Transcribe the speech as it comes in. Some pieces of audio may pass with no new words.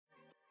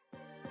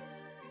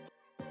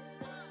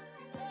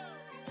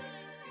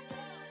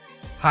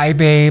Hi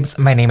babes,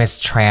 my name is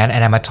Tran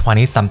and I'm a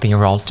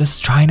 20-something-year-old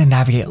just trying to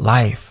navigate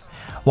life.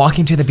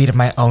 Walking to the beat of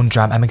my own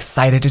drum, I'm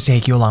excited to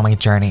take you along my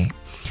journey.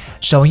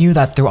 Showing you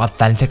that through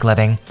authentic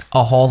living,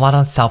 a whole lot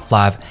of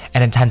self-love,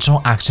 and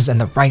intentional actions in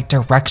the right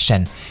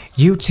direction,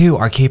 you too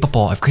are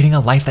capable of creating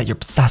a life that you're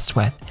obsessed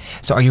with.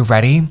 So are you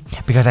ready?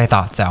 Because I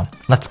thought so.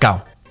 Let's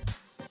go.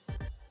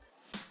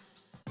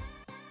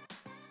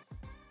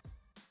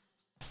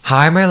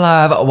 Hi, my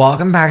love.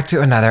 Welcome back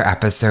to another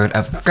episode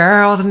of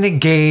Girls and the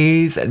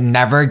Gays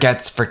Never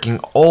Gets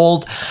Freaking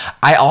Old.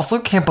 I also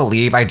can't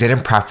believe I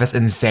didn't preface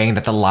in saying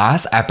that the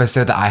last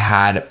episode that I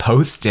had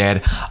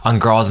posted on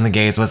Girls and the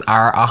Gays was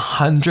our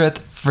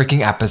 100th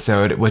freaking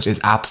episode, which is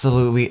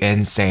absolutely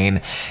insane.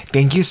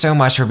 Thank you so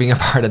much for being a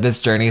part of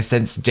this journey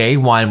since day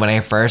one when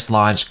I first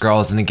launched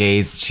Girls and the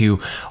Gays to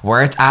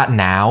where it's at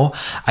now.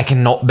 I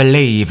cannot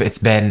believe it's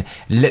been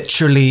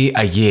literally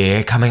a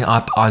year, coming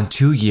up on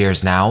 2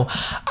 years now.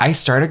 I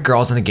started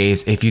Girls and the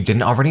Gays, if you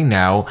didn't already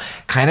know,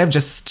 kind of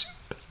just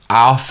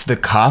off the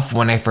cuff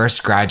when I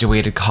first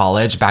graduated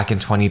college back in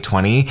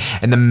 2020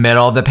 in the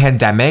middle of the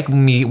pandemic.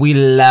 We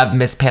love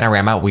Miss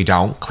Panorama. We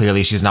don't.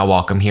 Clearly she's not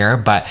welcome here,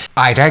 but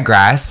I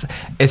digress.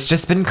 It's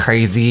just been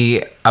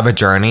crazy of a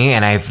journey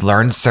and I've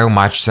learned so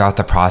much throughout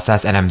the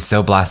process and I'm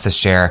so blessed to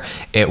share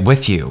it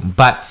with you.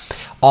 But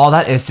all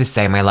that is to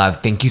say, my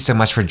love, thank you so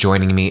much for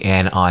joining me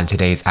in on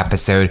today's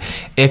episode.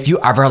 If you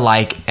ever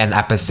like an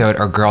episode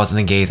or Girls and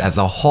the Gays as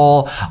a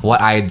whole,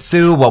 what I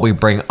do, what we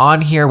bring on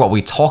here, what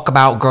we talk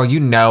about, girl, you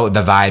know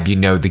the vibe, you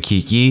know the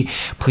kiki.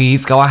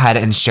 Please go ahead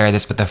and share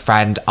this with a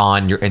friend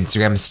on your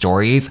Instagram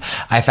stories.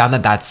 I found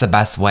that that's the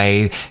best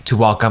way to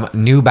welcome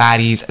new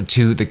baddies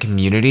to the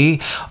community.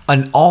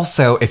 And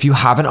also, if you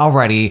haven't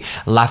already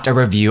left a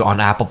review on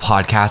Apple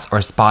Podcasts or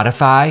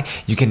Spotify,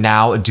 you can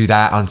now do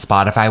that on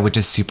Spotify, which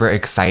is super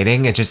exciting.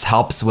 It just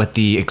helps with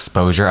the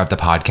exposure of the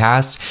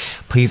podcast.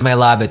 Please, my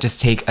love, just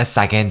take a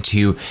second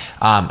to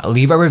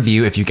leave a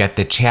review if you get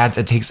the chance.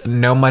 It takes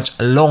no much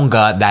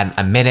longer than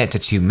a minute to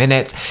 2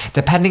 minutes,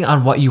 depending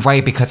on what you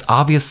write, because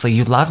obviously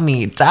you love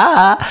me,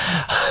 duh.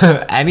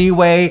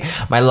 Anyway,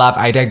 my love,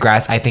 I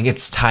digress. I think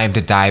it's time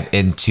to dive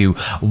into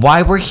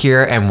why we're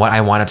here and what I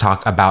want to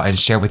talk about and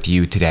share with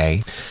you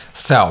today.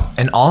 So,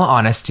 in all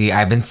honesty,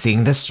 I've been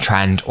seeing this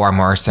trend, or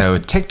more so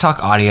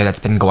TikTok audio that's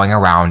been going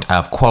around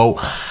of, quote,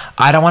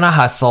 I don't want to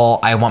hustle,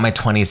 I want my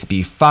 20s to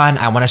be fun,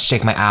 I want to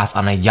shake my ass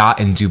on a yacht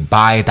in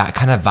Dubai, that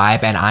kind of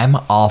vibe, and I'm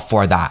all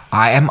for that.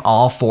 I am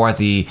all for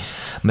the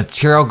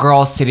material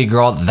girl, city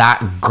girl,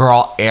 that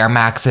girl, Air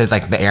Maxes,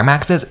 like the Air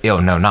Maxes?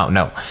 Ew,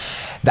 no.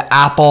 The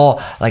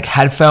Apple, like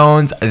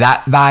headphones,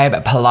 that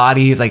vibe,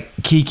 Pilates, like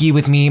Kiki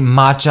with me,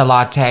 matcha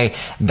latte,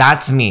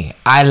 that's me.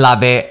 I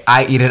love it.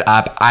 I eat it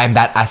up. I'm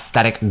that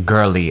aesthetic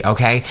girly,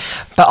 okay?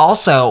 But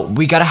also,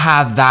 we gotta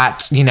have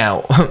that,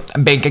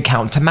 bank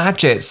account to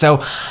match it.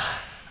 So,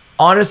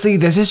 honestly,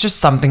 this is just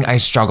something I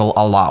struggle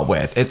a lot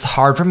with. It's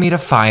hard for me to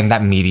find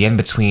that median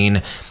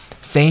between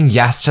saying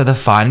yes to the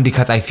fun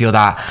because I feel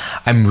that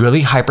I'm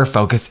really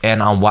hyper-focused in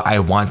on what I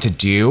want to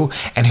do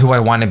and who I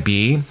want to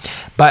be.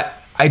 But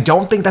I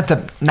don't think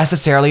that's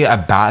necessarily a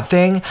bad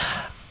thing.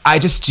 I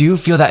just do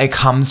feel that it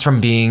comes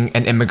from being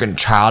an immigrant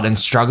child and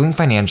struggling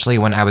financially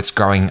when I was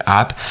growing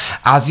up.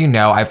 As you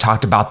know, I've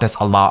talked about this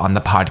a lot on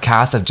the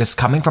podcast of just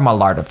coming from a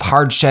lot of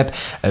hardship,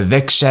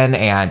 eviction,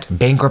 and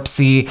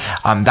bankruptcy.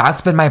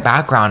 That's been my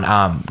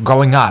background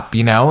growing up,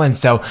 and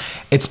so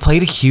it's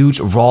played a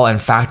huge role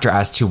and factor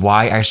as to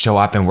why I show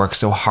up and work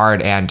so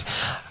hard.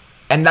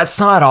 And that's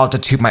not at all to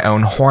toot my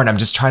own horn. I'm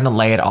just trying to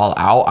lay it all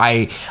out.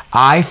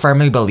 I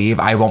firmly believe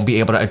I won't be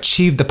able to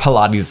achieve the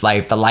Pilates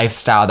life, the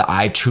lifestyle that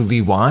I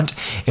truly want,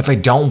 if I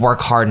don't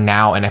work hard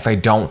now and if I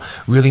don't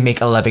really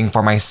make a living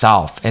for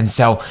myself. And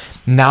so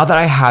now that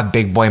I have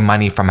big boy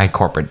money from my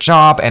corporate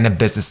job and a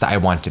business that I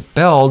want to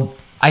build,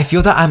 I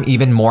feel that I'm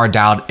even more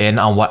dialed in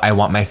on what I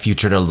want my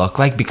future to look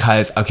like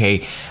because,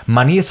 okay,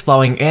 money is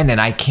flowing in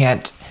and I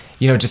can't,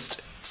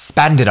 just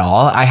spend it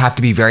all. I have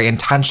to be very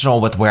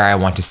intentional with where I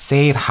want to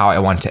save, how I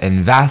want to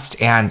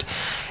invest. And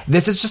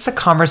this is just a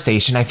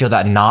conversation I feel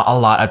that not a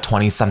lot of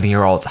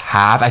 20-something-year-olds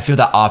have. I feel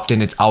that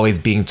often it's always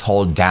being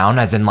told down,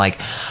 as in like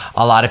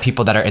a lot of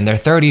people that are in their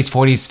 30s,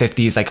 40s,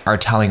 50s, like are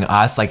telling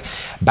us like,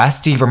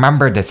 bestie,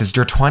 remember this is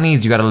your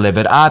 20s. You got to live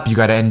it up. You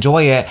got to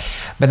enjoy it.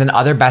 But then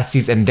other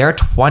besties in their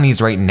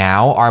 20s right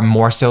now are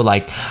more so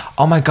like,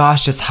 oh my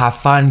gosh, just have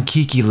fun,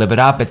 kiki, live it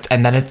up.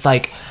 And then it's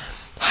like,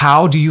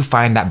 how do you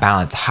find that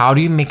balance? How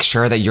do you make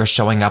sure that you're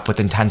showing up with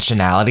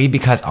intentionality?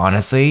 Because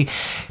honestly,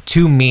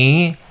 to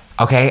me,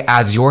 okay,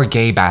 as your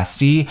gay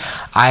bestie,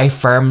 I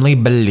firmly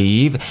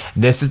believe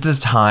this is the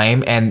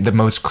time and the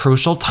most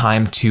crucial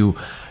time to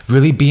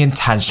really be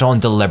intentional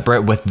and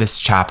deliberate with this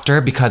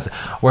chapter because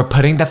we're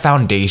putting the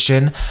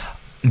foundation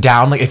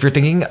down. Like if you're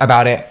thinking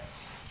about it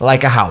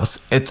like a house,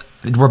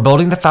 we're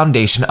building the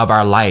foundation of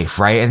our life,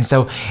 right? And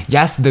so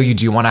yes, though you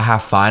do want to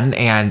have fun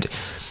and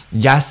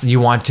yes, you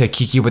want to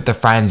kiki with the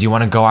friends, you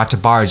want to go out to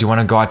bars, you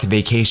want to go out to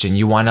vacation,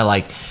 you want to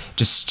like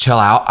just chill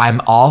out.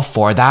 I'm all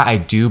for that. I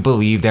do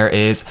believe there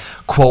is,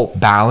 quote,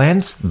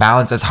 balance.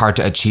 Balance is hard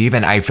to achieve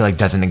and I feel like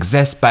doesn't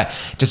exist, but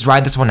just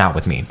ride this one out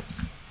with me.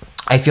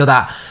 I feel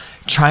that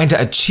trying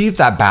to achieve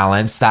that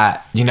balance,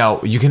 that, you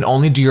know, you can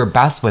only do your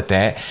best with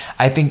it,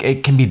 I think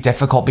it can be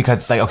difficult because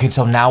it's like, okay,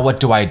 so now what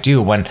do I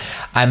do when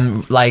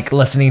I'm like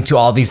listening to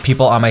all these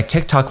people on my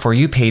TikTok For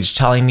You page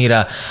telling me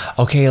to,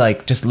 okay,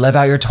 like just live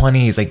out your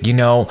 20s, like, you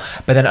know,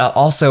 but then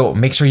also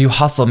make sure you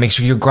hustle, make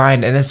sure you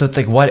grind. And then so it's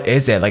like, what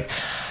is it? Like,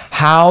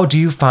 how do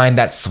you find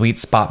that sweet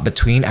spot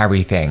between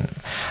everything?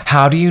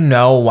 How do you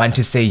know when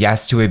to say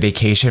yes to a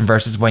vacation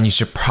versus when you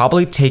should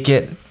probably take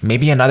it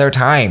maybe another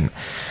time?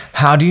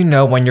 How do you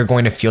know when you're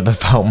going to feel the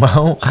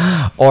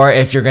FOMO or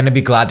if you're going to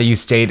be glad that you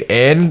stayed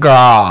in,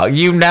 girl?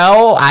 You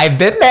know, I've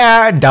been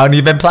there. Don't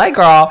even play,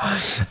 girl.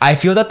 I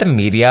feel that the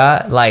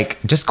media,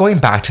 like just going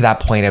back to that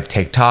point of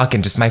TikTok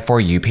and just my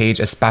For You page,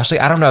 especially,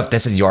 I don't know if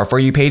this is your For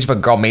You page,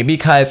 but girl, maybe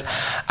because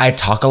I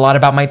talk a lot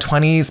about my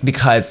 20s,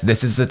 because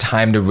this is the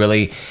time to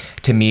really,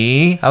 to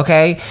me,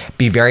 okay,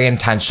 be very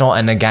intentional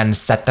and again,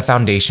 set the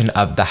foundation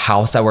of the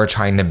house that we're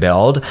trying to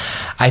build.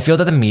 I feel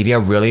that the media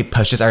really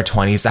pushes our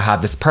 20s to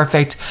have this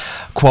perfect,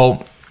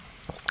 quote,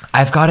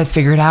 I've got it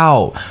figured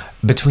out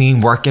between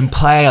work and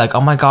play. Like,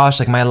 oh my gosh,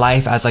 like my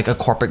life as like a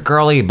corporate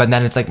girly, but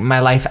then it's like my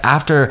life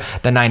after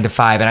the 9 to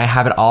 5 and I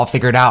have it all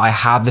figured out. I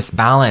have this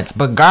balance,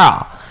 but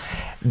girl,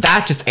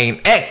 that just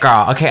ain't it,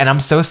 girl. Okay, and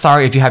I'm so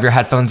sorry if you have your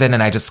headphones in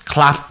and I just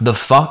clapped the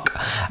fuck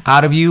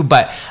out of you,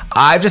 but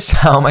I've just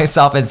found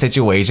myself in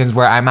situations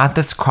where I'm at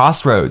this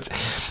crossroads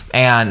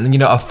and, you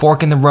know, a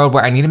fork in the road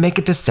where I need to make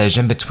a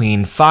decision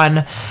between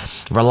fun,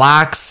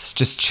 relax,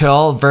 just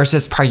chill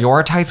versus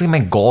prioritizing my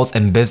goals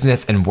in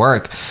business and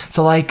work.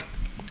 So like,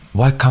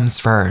 what comes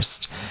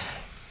first?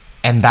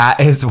 And that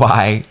is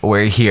why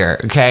we're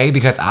here, okay?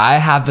 Because I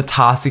have the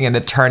tossing and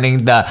the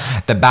turning, the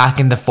back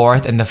and the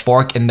forth and the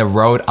fork in the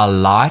road a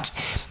lot.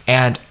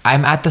 And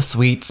I'm at the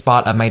sweet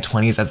spot of my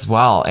 20s as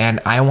well.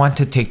 And I want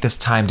to take this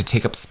time to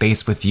take up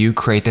space with you,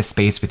 create this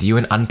space with you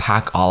and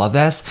unpack all of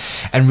this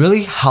and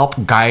really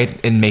help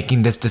guide in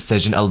making this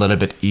decision a little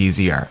bit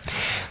easier.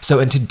 So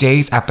in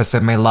today's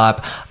episode, my love,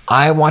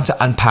 I want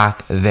to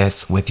unpack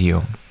this with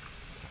you.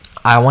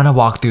 I want to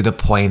walk through the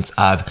points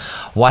of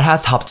what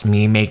has helped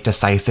me make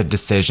decisive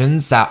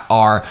decisions that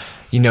are,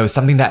 you know,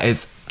 something that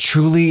is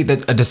truly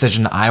a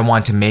decision I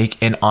want to make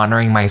in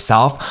honoring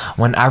myself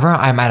whenever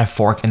I'm at a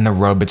fork in the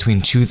road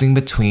between choosing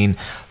between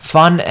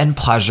fun and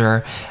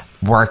pleasure,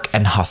 work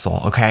and hustle,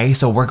 okay?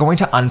 So we're going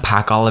to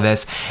unpack all of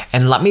this.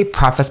 And let me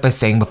preface by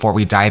saying before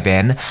we dive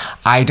in,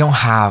 I don't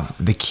have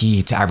the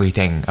key to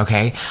everything,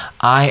 okay?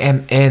 I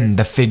am in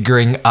the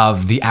figuring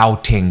of the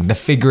outing, the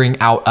figuring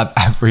out of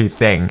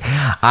everything.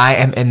 I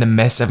am in the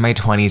midst of my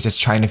 20s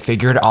just trying to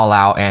figure it all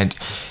out and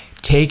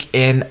take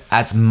in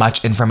as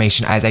much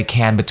information as I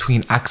can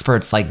between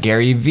experts like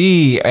Gary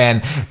Vee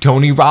and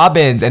Tony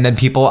Robbins, and then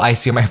people I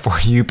see on my For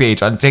You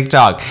page on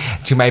TikTok,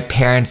 to my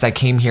parents that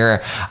came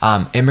here,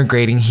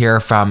 immigrating here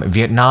from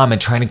Vietnam and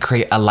trying to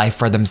create a life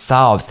for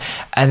themselves,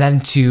 and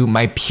then to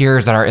my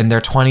peers that are in their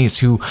 20s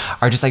who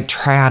are just like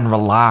try and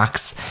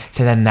relax,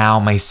 to then now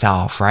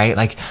myself, right?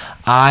 Like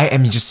I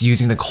am just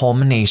using the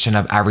culmination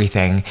of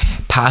everything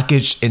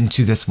packaged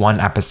into this one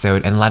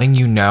episode and letting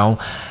you know,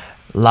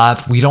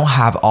 love, we don't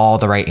have all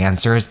the right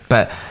answers,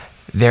 but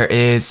there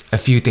is a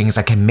few things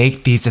that can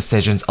make these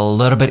decisions a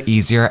little bit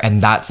easier,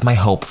 and that's my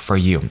hope for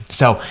you.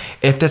 So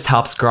if this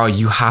helps, girl,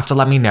 you have to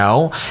let me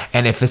know.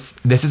 And if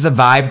this is a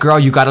vibe, girl,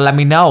 you gotta let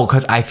me know,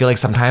 because I feel like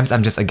sometimes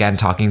I'm just, again,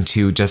 talking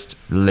to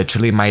just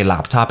literally my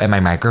laptop and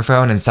my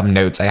microphone and some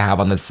notes I have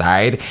on the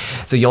side.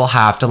 So you'll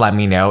have to let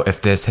me know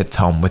if this hits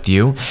home with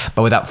you.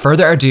 But without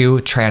further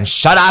ado, Tran,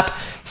 shut up,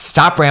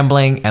 stop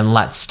rambling, and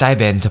let's dive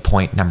into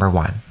point number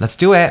 1. Let's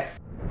do it.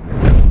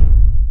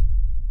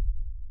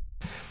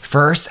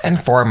 First and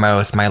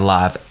foremost, my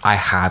love, I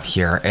have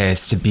here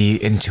is to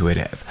be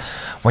intuitive.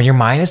 When your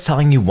mind is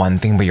telling you one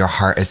thing, but your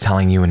heart is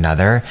telling you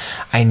another,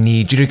 I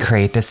need you to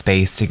create the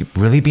space to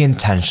really be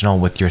intentional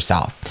with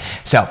yourself.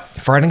 So,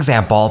 for an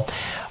example,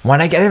 when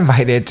I get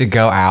invited to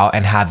go out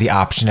and have the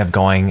option of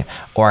going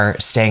or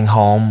staying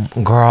home,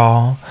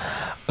 girl,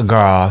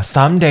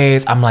 some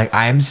days I'm like,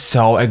 I'm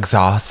so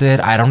exhausted.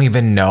 I don't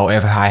even know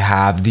if I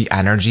have the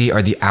energy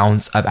or the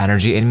ounce of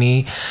energy in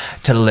me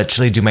to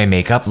literally do my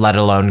makeup, let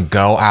alone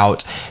go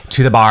out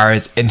to the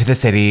bars, into the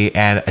city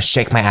and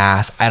shake my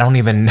ass. I don't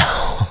even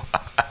know.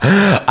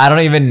 I don't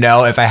even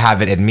know if I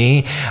have it in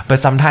me, but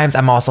sometimes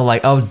I'm also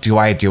like, oh, do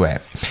I do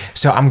it?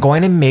 So I'm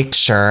going to make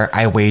sure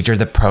I wager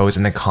the pros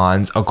and the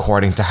cons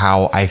according to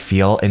how I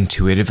feel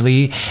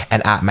intuitively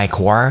and at my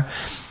core.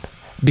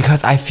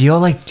 Because I feel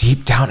like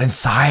deep down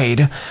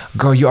inside,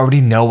 girl, you already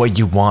know what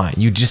you want.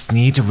 You just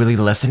need to really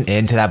listen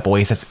in to that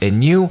voice that's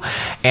in you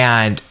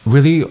and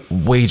really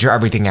wager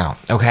everything out,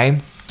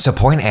 okay? So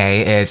point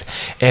A is,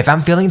 if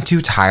I'm feeling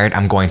too tired,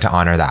 I'm going to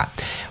honor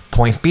that.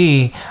 Point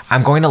B,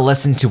 I'm going to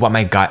listen to what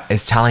my gut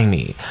is telling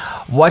me.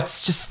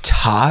 What's just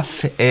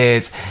tough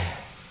is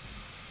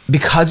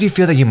because you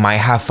feel that you might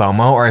have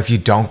FOMO, or if you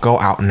don't go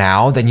out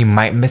now, then you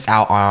might miss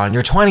out on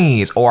your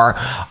 20s. Or,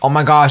 oh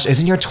my gosh,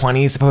 isn't your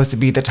 20s supposed to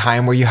be the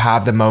time where you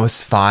have the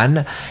most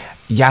fun?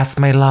 Yes,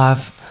 my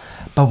love.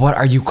 But what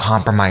are you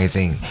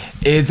compromising?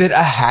 Is it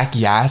a heck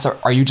yes? Or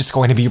are you just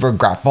going to be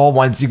regretful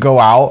once you go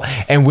out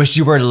and wish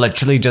you were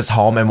literally just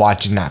home and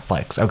watching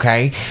Netflix,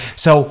 okay?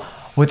 So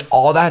with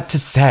all that to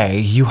say,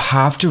 you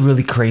have to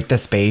really create the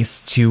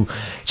space to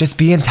just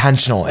be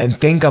intentional and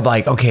think of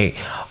like, okay,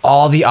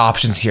 all the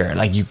options here.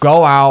 Like you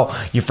go out,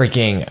 you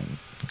freaking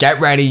get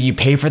ready, you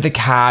pay for the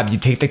cab, you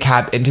take the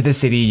cab into the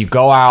city, you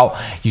go out,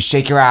 you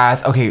shake your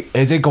ass. Okay,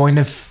 is it going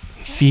to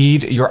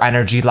feed your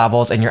energy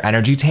levels and your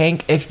energy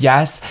tank? If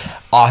yes,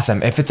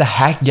 awesome. If it's a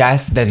heck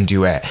yes, then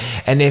do it.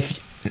 And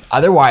if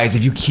otherwise,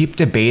 if you keep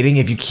debating,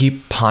 if you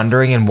keep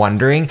pondering and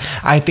wondering,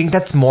 I think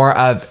that's more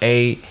of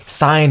a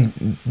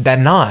sign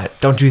than not.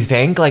 Don't you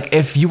think? Like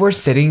if you were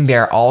sitting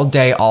there all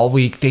day, all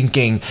week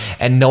thinking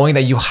and knowing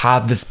that you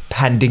have this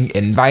pending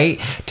invite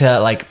to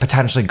like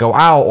potentially go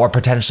out or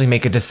potentially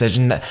make a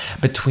decision that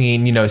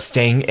between, you know,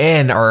 staying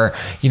in or,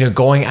 you know,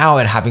 going out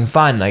and having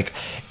fun. Like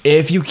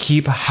if you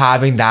keep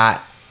having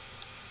that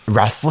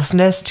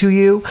restlessness to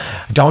you,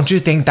 don't you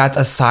think that's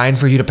a sign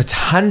for you to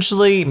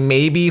potentially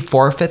maybe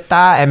forfeit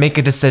that and make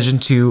a decision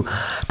to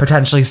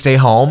potentially stay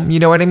home? You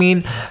know what I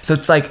mean? So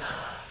it's like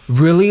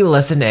really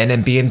listen in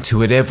and be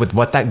intuitive with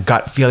what that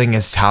gut feeling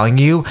is telling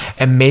you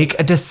and make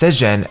a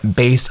decision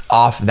based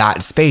off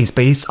that space,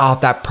 based off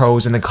that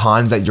pros and the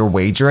cons that you're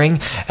wagering,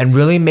 and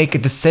really make a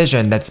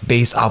decision that's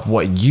based off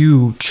what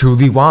you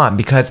truly want,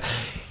 because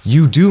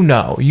you do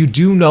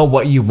know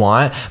what you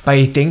want. But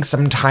I think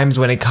sometimes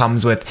when it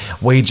comes with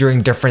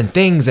wagering different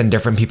things and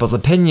different people's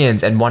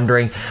opinions and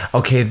wondering,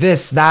 okay,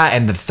 this, that,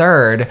 and the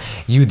third,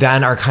 you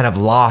then are kind of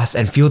lost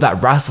and feel that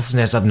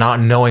restlessness of not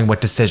knowing what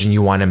decision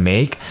you want to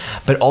make.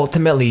 But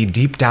ultimately,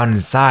 deep down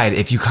inside,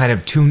 if you kind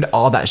of tuned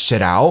all that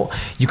shit out,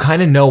 you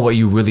kind of know what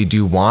you really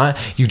do want.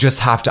 You just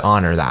have to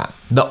honor that.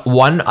 The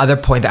one other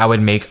point that I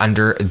would make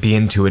under be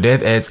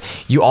intuitive is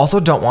you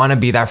also don't want to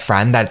be that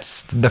friend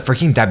that's the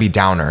freaking Debbie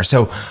Downer.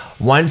 So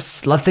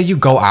once, let's say you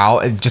go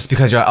out just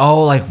because you're like,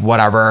 oh, like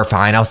whatever,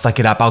 fine, I'll suck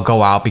it up, I'll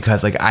go out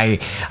because like I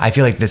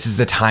feel like this is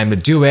the time to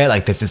do it,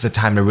 like this is the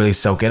time to really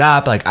soak it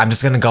up, like I'm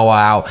just gonna go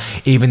out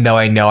even though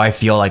I know I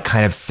feel like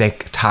kind of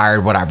sick,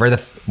 tired, whatever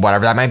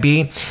that might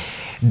be.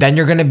 Then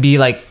you're gonna be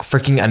like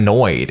freaking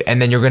annoyed,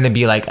 and then you're gonna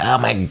be like, oh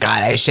my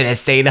god, I should have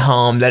stayed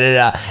home, da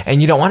da da. And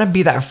you don't want to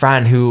be that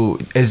friend who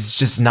is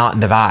just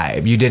not the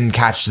vibe. You didn't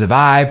catch the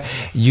vibe.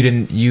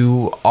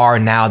 You are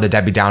now the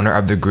Debbie Downer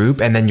of the group,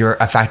 and then you're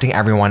affecting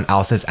everyone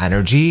else's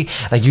energy.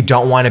 Like you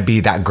don't want to be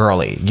that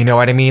girly. You know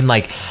what I mean?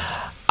 Like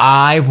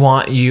I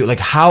want you, like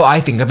how I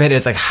think of it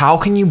is like, how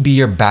can you be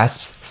your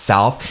best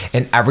self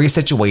in every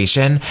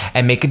situation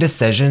and make a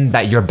decision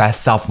that your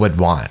best self would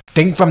want?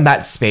 Think from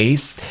that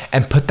space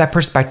and put that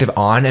perspective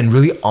on and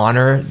really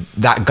honor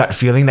that gut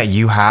feeling that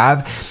you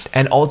have,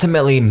 and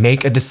ultimately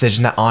make a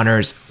decision that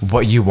honors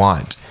what you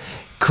want.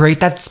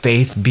 Create that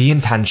space, be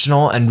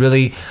intentional, and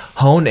really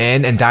hone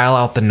in and dial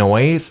out the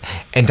noise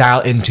and dial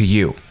into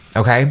you,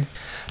 okay?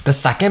 The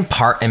second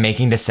part in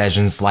making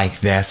decisions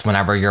like this,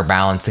 whenever you're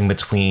balancing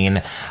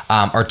between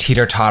or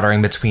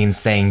teeter-tottering between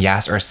saying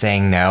yes or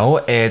saying no,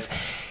 is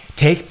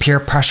take peer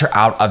pressure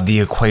out of the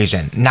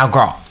equation. Now,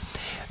 girl,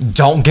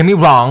 don't get me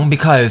wrong,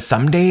 because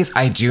some days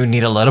I do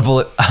need a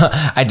little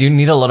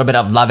bit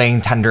of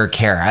loving, tender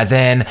care. As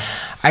in,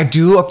 I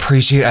do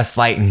appreciate a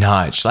slight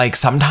nudge. Like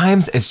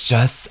sometimes it's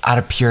just out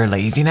of pure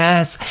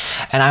laziness,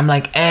 and I'm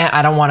like,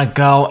 I don't want to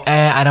go.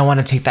 I don't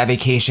want to take that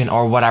vacation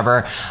or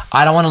whatever.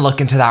 I don't want to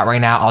look into that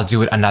right now. I'll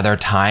do it another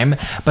time.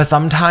 But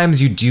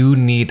sometimes you do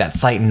need that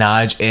slight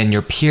nudge in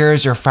your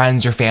peers, your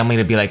friends, your family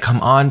to be like, come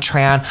on,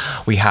 Tran,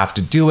 we have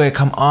to do it.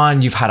 Come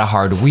on, you've had a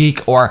hard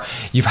week, or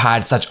you've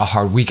had such a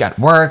hard week at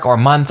work or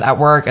month at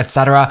work,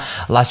 etc.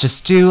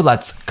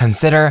 Let's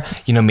consider,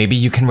 maybe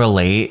you can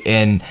relate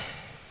in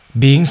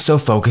being so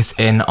focused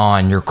in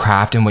on your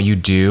craft and what you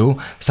do.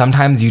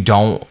 Sometimes you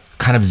don't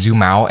kind of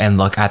zoom out and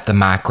look at the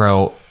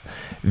macro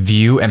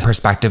view and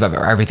perspective of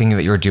everything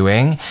that you're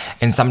doing.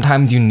 And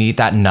sometimes you need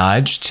that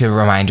nudge to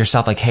remind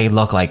yourself like, hey,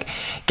 look, like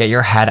get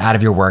your head out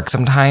of your work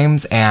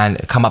sometimes and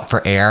come up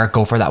for air,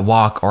 go for that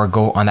walk or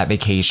go on that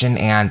vacation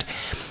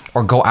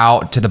or go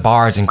out to the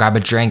bars and grab a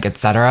drink,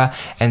 etc.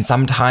 And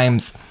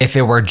sometimes if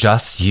it were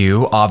just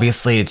you,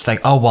 obviously it's like,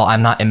 oh, well,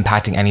 I'm not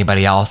impacting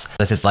anybody else.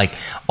 This is like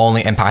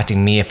only impacting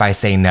me if I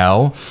say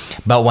no.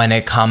 But when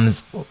it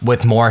comes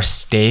with more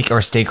stake or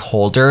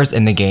stakeholders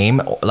in the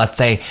game, let's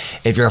say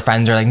if your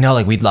friends are like, no,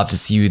 like we'd love to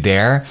see you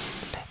there,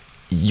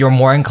 you're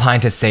more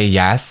inclined to say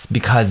yes,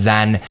 because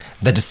then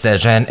the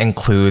decision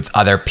includes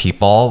other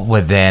people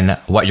within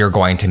what you're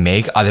going to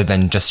make other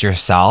than just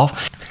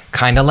yourself.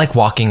 Kind of like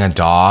walking a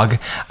dog.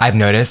 I've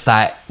noticed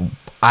that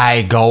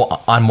I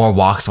go on more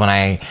walks when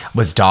I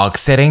was dog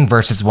sitting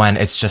versus when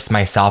it's just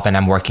myself and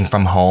I'm working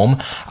from home.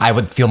 I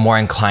would feel more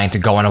inclined to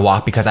go on a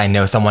walk because I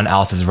know someone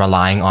else is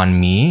relying on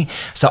me.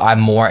 So I'm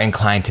more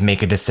inclined to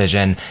make a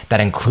decision that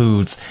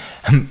includes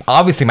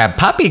obviously my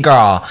puppy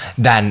girl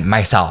than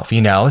myself,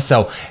 you know?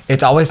 So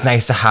it's always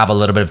nice to have a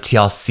little bit of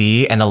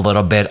TLC and a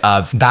little bit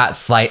of that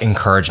slight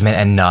encouragement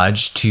and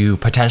nudge to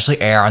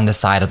potentially err on the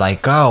side of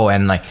like, go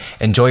and like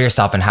enjoy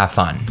yourself and have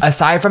fun.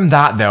 Aside from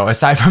that though,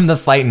 aside from the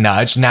slight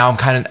nudge, now I'm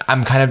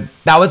kind of,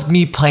 that was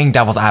me playing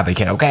devil's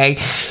advocate, okay?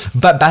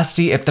 But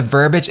bestie, if the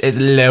verbiage is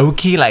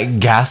low-key like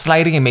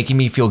gaslighting and making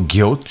me feel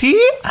guilty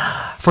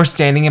for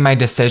standing in my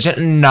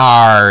decision,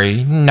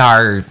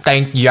 no,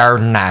 thank you,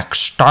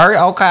 next,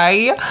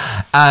 okay?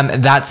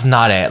 That's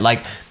not it.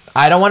 Like,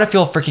 I don't want to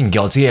feel freaking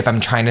guilty if I'm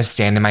trying to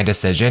stand in my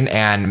decision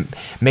and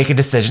make a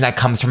decision that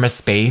comes from a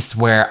space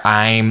where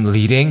I'm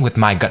leading with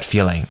my gut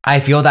feeling. I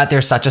feel that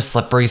there's such a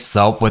slippery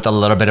slope with a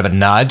little bit of a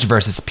nudge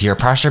versus peer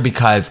pressure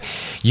because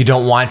you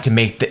don't want to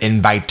make the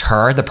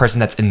inviter, the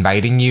person that's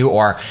inviting you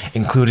or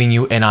including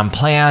you in on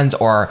plans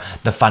or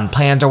the fun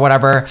plans or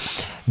whatever,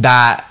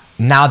 that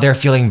now they're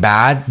feeling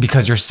bad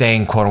because you're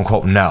saying quote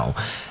unquote no.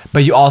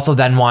 But you also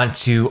then want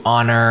to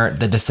honor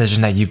the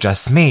decision that you've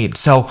just made.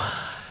 So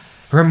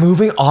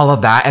removing all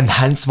of that, and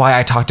hence why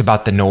I talked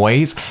about the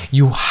noise,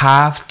 you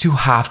have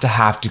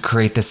to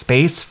create the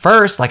space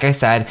first, like I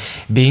said,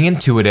 being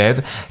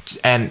intuitive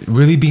and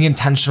really being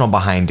intentional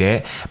behind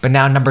it. But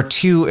now number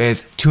 2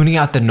 is tuning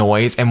out the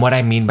noise. And what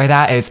I mean by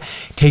that is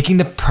taking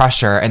the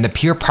pressure and the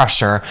peer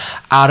pressure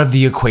out of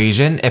the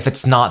equation if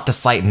it's not the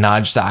slight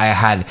nudge that I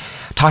had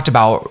talked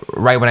about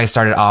right when I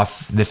started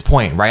off this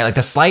point, right? Like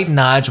the slight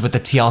nudge with the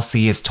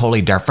TLC is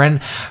totally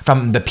different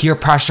from the peer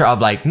pressure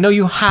of like, no,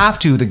 you have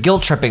to, the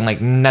guilt tripping,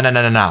 like,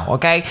 no,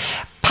 okay?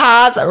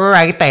 Pause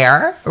right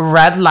there.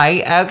 Red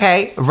light,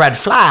 okay? Red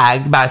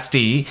flag,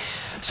 bestie.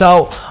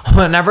 So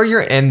whenever you're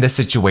in this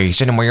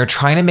situation and when you're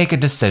trying to make a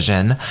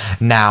decision,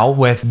 now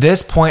with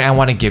this point I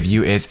want to give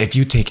you is if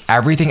you take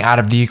everything out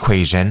of the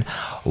equation,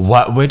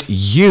 what would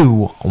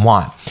you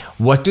want?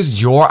 What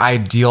does your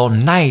ideal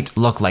night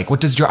look like? What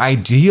does your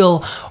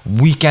ideal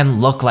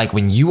weekend look like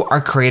when you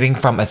are creating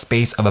from a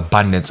space of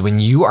abundance? When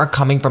you are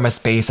coming from a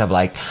space of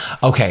like,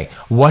 okay,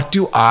 what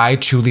do I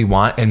truly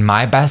want in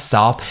my best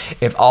self?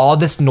 If all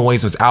this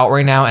noise was out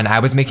right now and I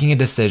was making a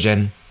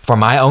decision for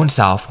my own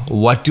self,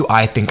 what do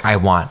I think I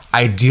want?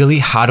 Ideally,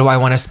 how do I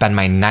want to spend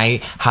my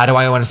night? How do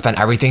I want to spend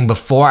everything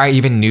before I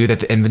even knew that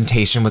the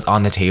invitation was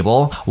on the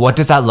table? What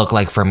does that look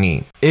like for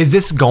me? Is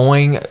this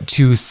going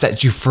to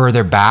set you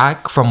further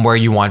back from where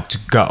you want to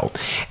go?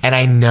 And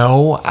I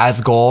know as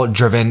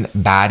goal-driven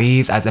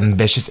baddies, as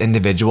ambitious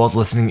individuals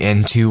listening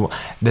into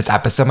this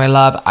episode, my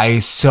love, I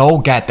so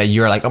get that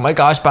you're like, oh my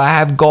gosh, but I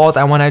have goals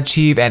I want to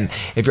achieve. And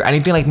if you're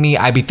anything like me,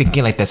 I'd be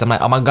thinking like this. I'm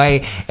like, oh my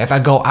God, if I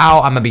go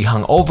out, I'm going to be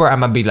hungover. I'm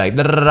going to be like,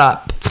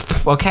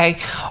 okay?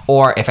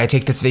 Or if I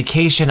take this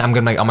vacation, I'm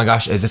going to be like, oh my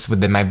gosh, is this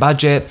within my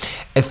budget?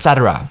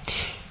 Etc.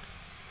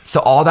 So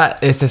all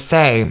that is to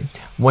say,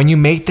 when you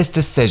make this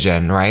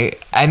decision,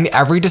 right, and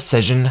every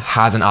decision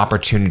has an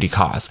opportunity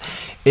cost.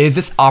 Is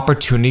this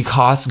opportunity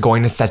cost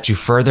going to set you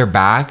further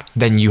back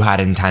than you had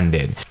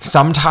intended?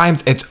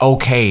 Sometimes it's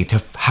okay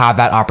to have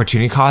that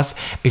opportunity cost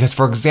because,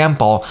 for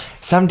example,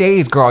 some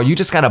days, girl, you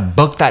just got to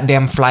book that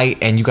damn flight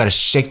and you got to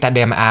shake that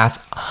damn ass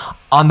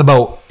on the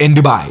boat in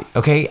Dubai,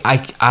 okay?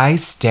 I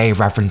stay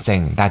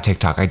referencing that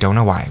TikTok. I don't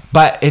know why.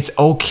 But it's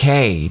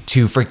okay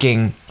to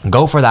freaking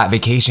go for that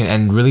vacation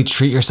and really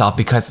treat yourself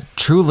because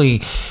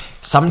truly,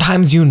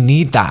 sometimes you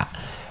need that.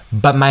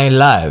 But my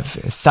love,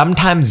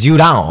 sometimes you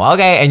don't,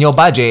 okay? And your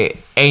budget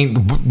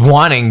ain't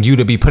wanting you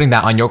to be putting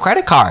that on your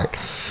credit card.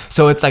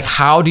 So it's like,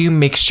 how do you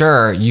make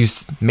sure you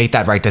make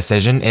that right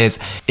decision? Is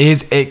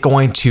it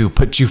going to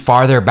put you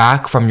farther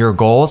back from your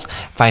goals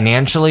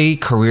financially,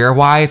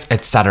 career-wise,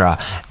 etc.?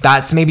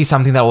 That's maybe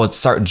something that will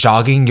start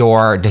jogging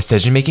your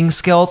decision-making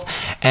skills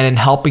and in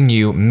helping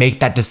you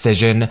make that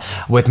decision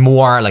with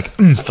more like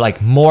oomph,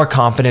 like more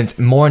confidence,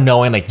 more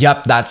knowing like,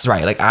 yep, that's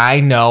right. Like,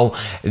 I know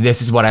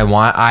this is what I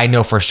want. I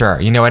know for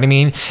sure. You know what I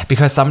mean?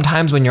 Because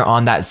sometimes when you're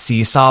on that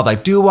seesaw,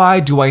 like, do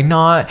I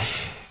not?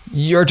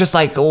 You're just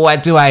like,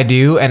 what do I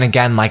do? And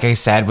again, like I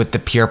said, with the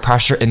peer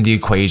pressure in the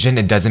equation,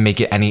 it doesn't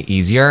make it any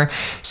easier.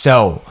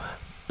 So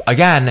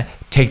again,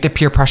 take the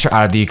peer pressure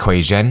out of the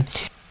equation.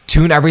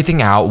 Tune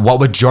everything out. What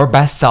would your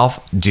best self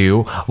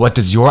do? What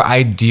does your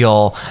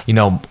ideal,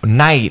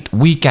 night,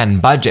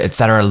 weekend, budget,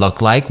 etc.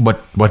 look like?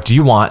 What do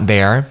you want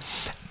there?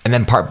 And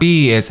then part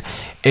B is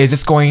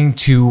this going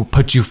to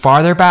put you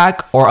farther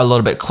back or a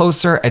little bit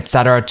closer,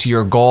 etc., to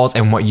your goals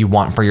and what you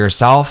want for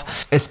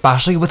yourself?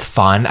 Especially with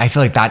fun, I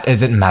feel like that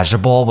isn't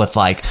measurable with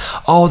like,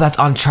 oh, that's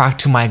on track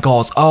to my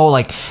goals. Oh,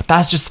 like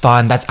that's just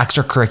fun. That's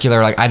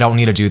extracurricular. Like I don't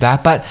need to do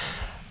that. But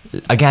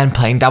again,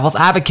 playing devil's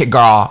advocate,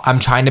 girl, I'm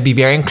trying to be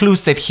very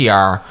inclusive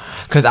here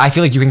because I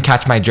feel like you can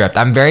catch my drift.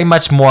 I'm very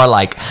much more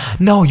like,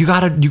 no, you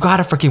gotta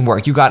freaking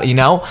work. You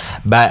gotta,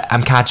 but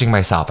I'm catching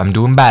myself. I'm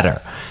doing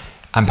better.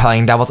 I'm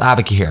playing devil's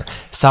advocate here.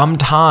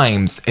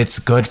 Sometimes it's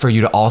good for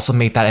you to also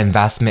make that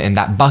investment in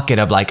that bucket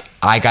of like,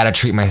 I gotta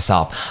treat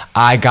myself.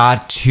 I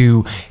got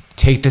to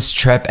take this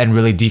trip and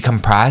really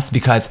decompress,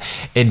 because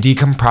in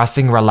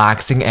decompressing,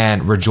 relaxing,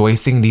 and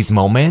rejoicing these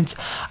moments,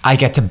 I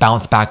get to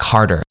bounce back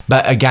harder.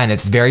 But again,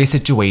 it's very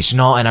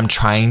situational, and I'm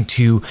trying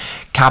to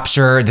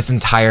capture this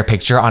entire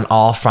picture on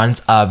all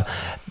fronts of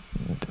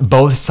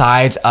both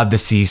sides of the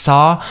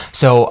seesaw.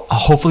 So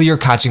hopefully you're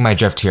catching my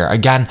drift here.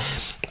 Again,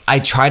 I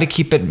try to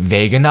keep it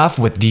vague enough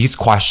with these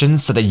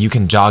questions so that you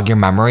can jog your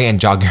memory and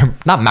jog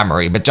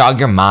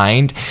your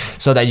mind,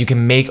 so that you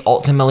can make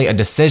ultimately a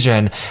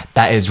decision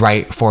that is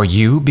right for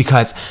you,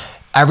 because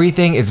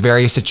everything is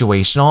very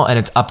situational and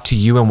it's up to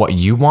you and what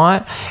you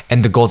want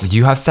and the goals that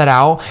you have set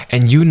out,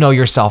 and you know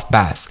yourself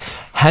best.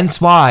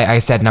 Hence why I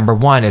said number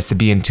 1 is to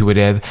be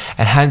intuitive,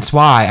 and hence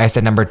why I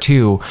said number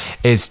 2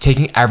 is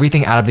taking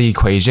everything out of the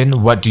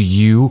equation. What do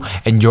you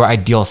and your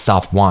ideal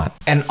self want?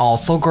 And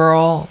also,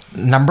 girl,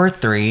 number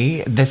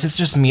 3, this is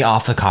just me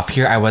off the cuff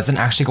here. I wasn't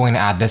actually going to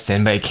add this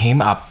in, but it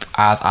came up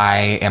as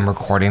I am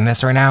recording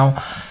this right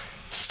now.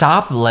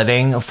 Stop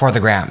living for the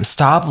gram.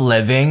 Stop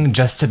living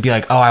just to be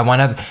like, oh, I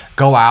want to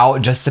go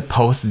out just to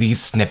post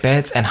these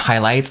snippets and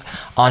highlights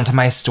onto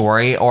my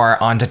story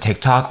or onto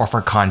TikTok or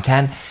for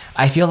content.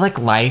 I feel like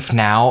life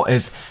now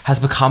has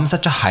become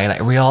such a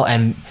highlight reel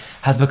and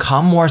has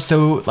become more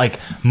so like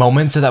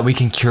moments so that we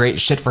can curate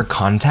shit for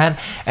content.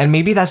 And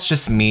maybe that's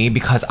just me,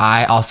 because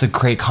I also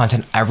create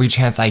content every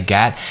chance I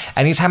get.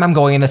 Anytime I'm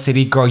going in the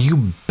city, girl,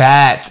 you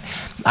bet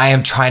I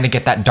am trying to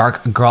get that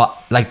dark girl,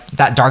 like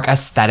that dark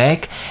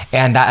aesthetic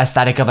and that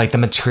aesthetic of like the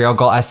material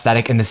girl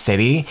aesthetic in the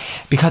city,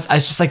 because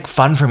it's just like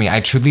fun for me.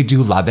 I truly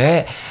do love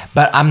it,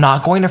 but I'm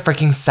not going to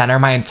freaking center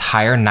my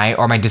entire night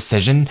or my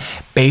decision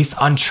based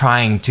on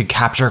trying to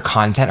capture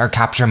content or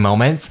capture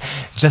moments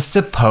just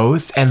to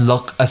post and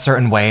look a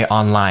certain way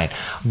online.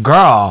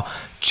 Girl,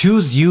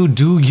 choose you,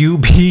 do you,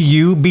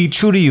 be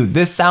true to you.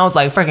 This sounds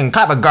like freaking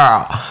clever,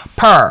 girl.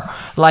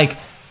 Like,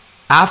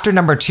 after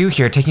number 2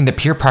 here, taking the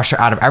peer pressure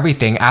out of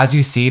everything, as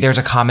you see, there's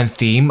a common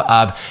theme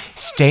of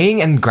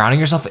staying and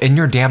grounding yourself in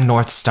your damn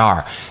North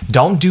Star.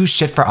 Don't do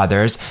shit for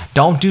others.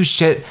 Don't do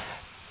shit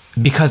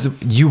because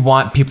you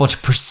want people to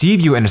perceive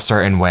you in a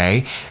certain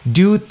way.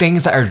 Do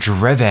things that are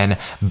driven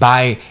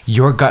by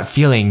your gut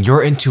feeling,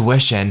 your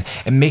intuition,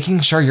 and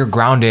making sure you're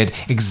grounded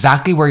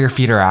exactly where your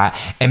feet are at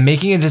and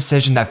making a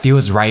decision that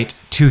feels right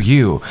to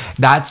you.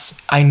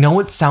 I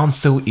know it sounds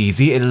so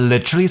easy. It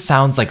literally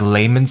sounds like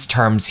layman's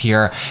terms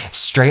here,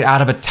 straight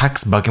out of a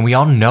textbook, and we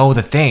all know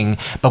the thing,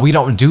 but we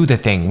don't do the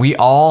thing. We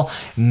all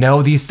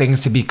know these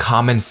things to be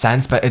common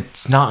sense, but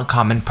it's not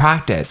common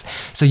practice.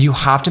 So you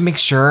have to make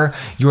sure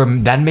you're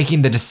then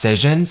making the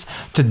decisions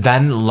to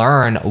then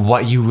learn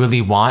what you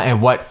really want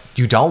and what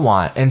you don't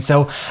want. And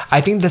so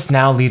I think this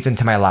now leads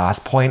into my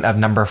last point of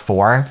number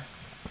 4,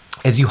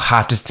 is you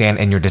have to stand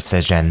in your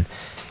decision.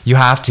 You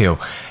have to.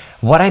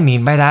 What I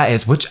mean by that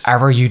is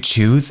whichever you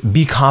choose,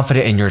 be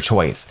confident in your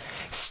choice.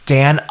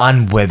 Stand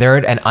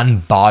unwithered and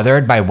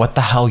unbothered by what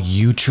the hell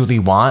you truly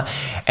want.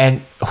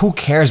 And who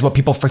cares what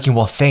people freaking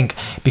will think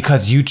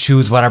because you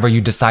choose whatever you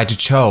decide to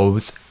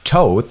chose.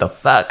 The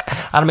fuck?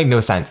 I don't make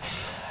no sense.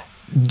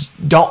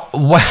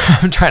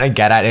 What I'm trying to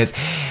get at is,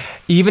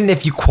 even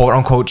if you quote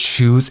unquote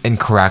choose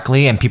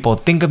incorrectly and people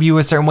think of you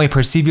a certain way,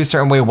 perceive you a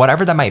certain way,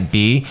 whatever that might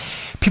be,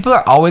 people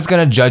are always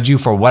going to judge you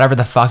for whatever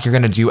the fuck you're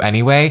going to do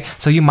anyway.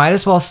 So you might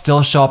as well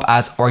still show up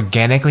as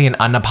organically and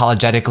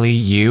unapologetically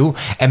you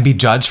and be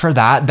judged for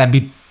that than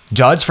be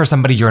judged for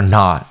somebody you're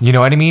not. You know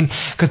what I mean?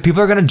 Because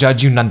people are going to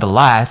judge you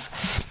nonetheless.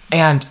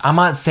 And I'm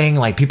not saying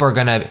like people are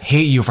going to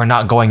hate you for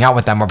not going out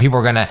with them or people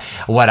are going to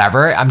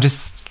whatever.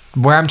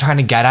 Where I'm trying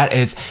to get at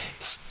is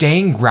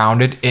staying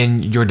grounded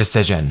in your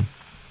decision.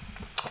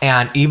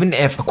 And even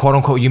if, quote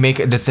unquote, you make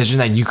a decision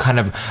that you kind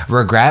of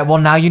regret, well,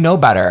 now you know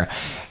better.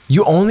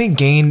 You only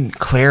gain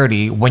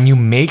clarity when you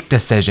make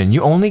decision.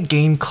 You only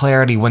gain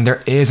clarity when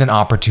there is an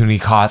opportunity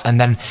cost. And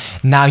then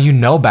now you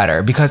know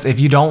better. Because if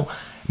you don't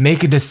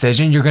make a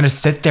decision, you're going to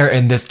sit there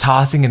in this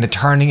tossing and the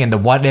turning and the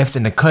what ifs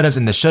and the could haves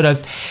and the should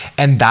haves.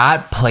 And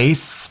that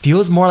place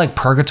feels more like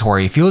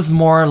purgatory. Feels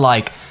more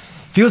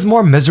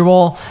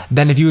miserable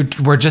than if you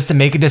were just to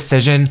make a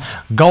decision,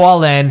 go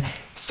all in,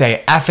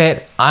 say, F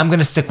it, I'm going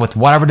to stick with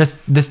whatever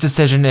this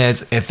decision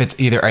is. If it's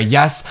either a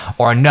yes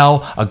or a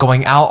no, a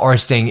going out or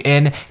staying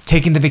in,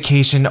 taking the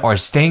vacation or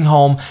staying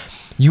home,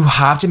 you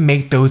have to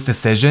make those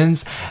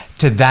decisions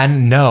to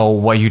then know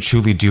what you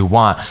truly do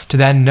want, to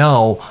then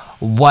know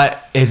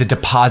what is a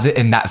deposit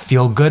in that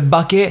feel good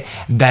bucket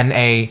than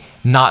a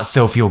not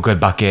so feel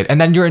good bucket.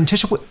 And then your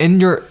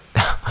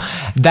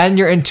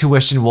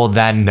intuition will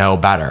then know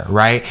better,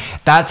 right?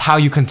 That's how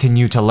you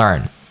continue to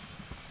learn.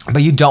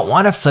 But you don't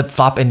want to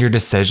flip-flop in your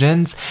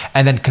decisions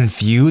and then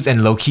confuse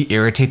and low-key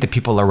irritate the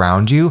people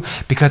around you.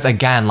 Because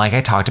again, like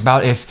I talked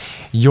about, if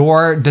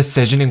your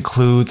decision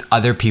includes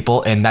other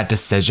people in that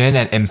decision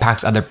and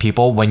impacts other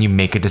people when you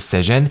make a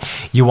decision,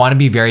 you want to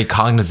be very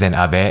cognizant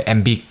of it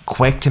and be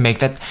quick to make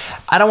that.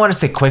 I don't want to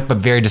say quick, but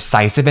very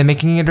decisive in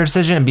making your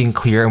decision and being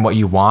clear in what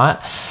you want.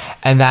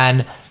 and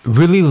then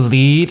really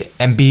lead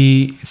and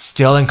be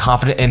still and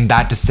confident in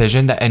that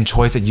decision and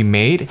choice that you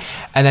made.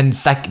 And then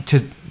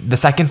the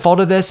second fold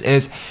of this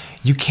is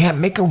you can't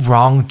make a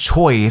wrong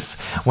choice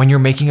when you're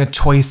making a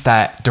choice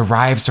that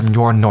derives from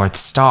your North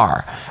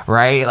Star,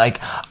 right? Like,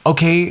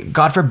 okay,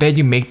 God forbid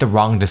you make the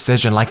wrong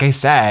decision. Like I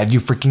said, you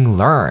freaking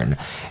learn.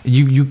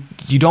 You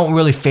don't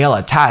really fail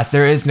a test.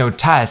 There is no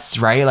tests,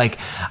 right? Like,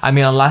 I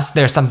mean, unless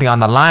there's something on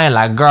the line,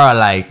 like, girl,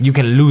 like you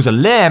can lose a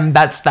limb.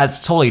 That's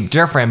totally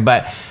different.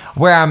 But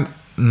where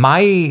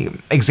my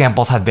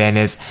examples have been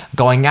is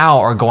going out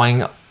or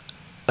going,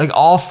 like,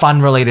 all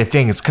fun related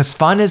things, because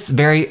fun is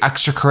very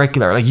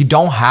extracurricular. Like, you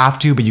don't have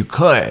to, but you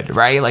could,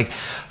 right? Like,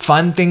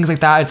 fun things like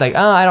that, it's like,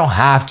 oh, I don't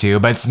have to,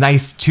 but it's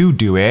nice to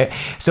do it.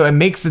 So it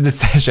makes the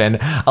decision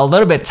a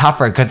little bit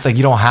tougher, because it's like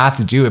you don't have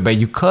to do it, but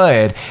you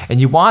could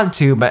and you want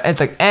to. But it's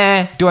like,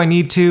 do I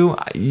need to?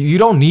 You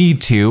don't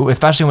need to,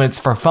 especially when it's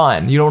for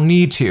fun. You don't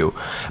need to,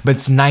 but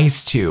it's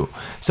nice to.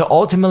 So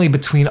ultimately,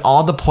 between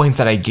all the points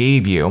that I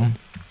gave you,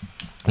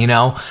 you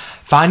know,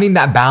 finding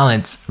that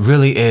balance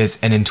really is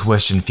an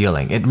intuition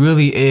feeling. It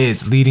really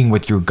is leading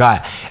with your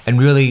gut and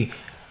really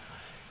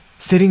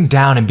sitting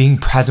down and being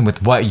present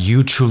with what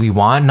you truly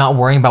want, not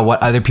worrying about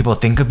what other people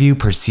think of you,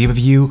 perceive of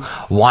you,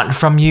 want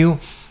from you.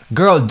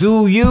 Girl,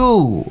 do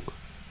you.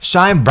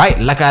 Shine bright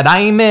like a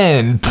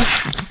diamond.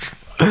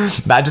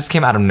 That just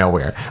came out of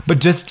nowhere. But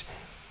just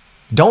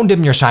don't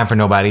dim your shine for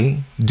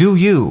nobody. Do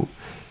you.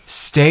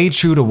 Stay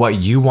true to what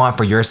you want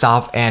for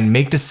yourself and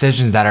make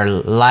decisions that are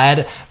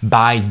led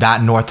by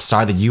that North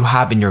Star that you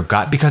have in your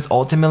gut, because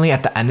ultimately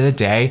at the end of the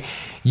day,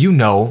 you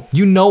know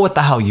what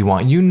the hell you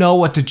want. You know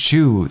what to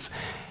choose.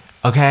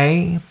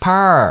 Okay?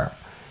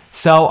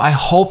 So I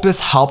hope this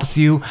helps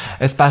you,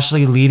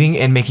 especially leading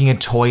and making a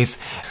choice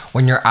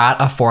when you're at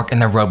a fork in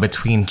the road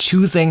between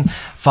choosing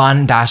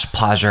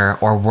fun-pleasure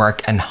or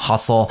work and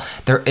hustle.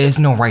 There is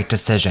no right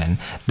decision.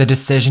 The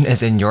decision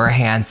is in your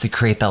hands to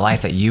create the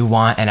life that you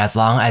want, and as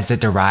long as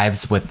it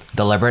derives with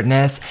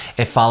deliberateness,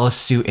 it follows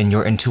suit in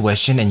your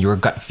intuition and your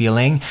gut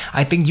feeling,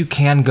 I think you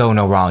can go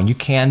no wrong. You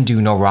can do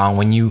no wrong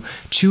when you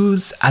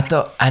choose, at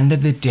the end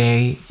of the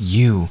day,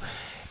 you.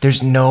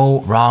 There's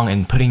no wrong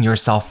in putting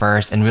yourself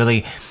first and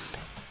really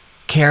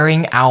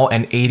carrying out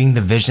and aiding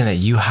the vision that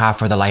you have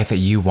for the life that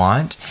you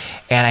want.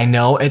 And I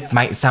know it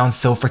might sound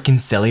so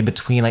freaking silly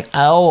between like,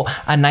 oh,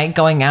 a night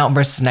going out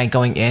versus a night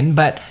going in,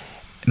 but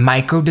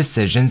micro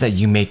decisions that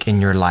you make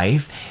in your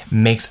life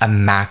makes a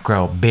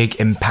macro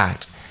big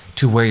impact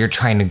to where you're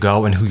trying to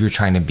go and who you're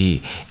trying to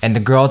be. And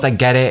the girls that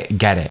get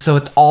it. So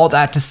with all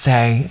that to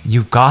say,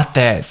 you got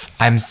this.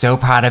 I'm so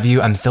proud of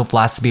you. I'm so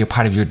blessed to be a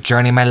part of your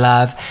journey, my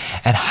love.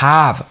 And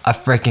have a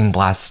freaking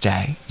blessed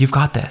day. You've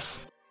got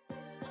this.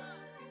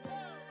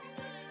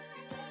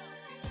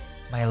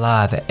 My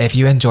love, if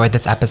you enjoyed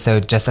this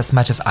episode just as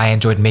much as I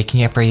enjoyed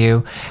making it for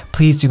you,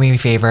 please do me a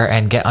favor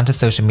and get onto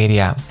social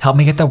media. Help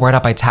me get the word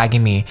out by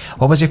tagging me.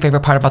 What was your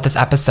favorite part about this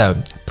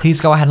episode?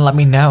 Please go ahead and let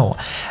me know.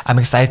 I'm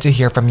excited to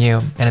hear from you.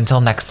 And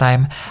until next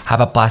time,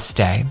 have a blessed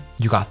day.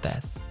 You got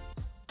this.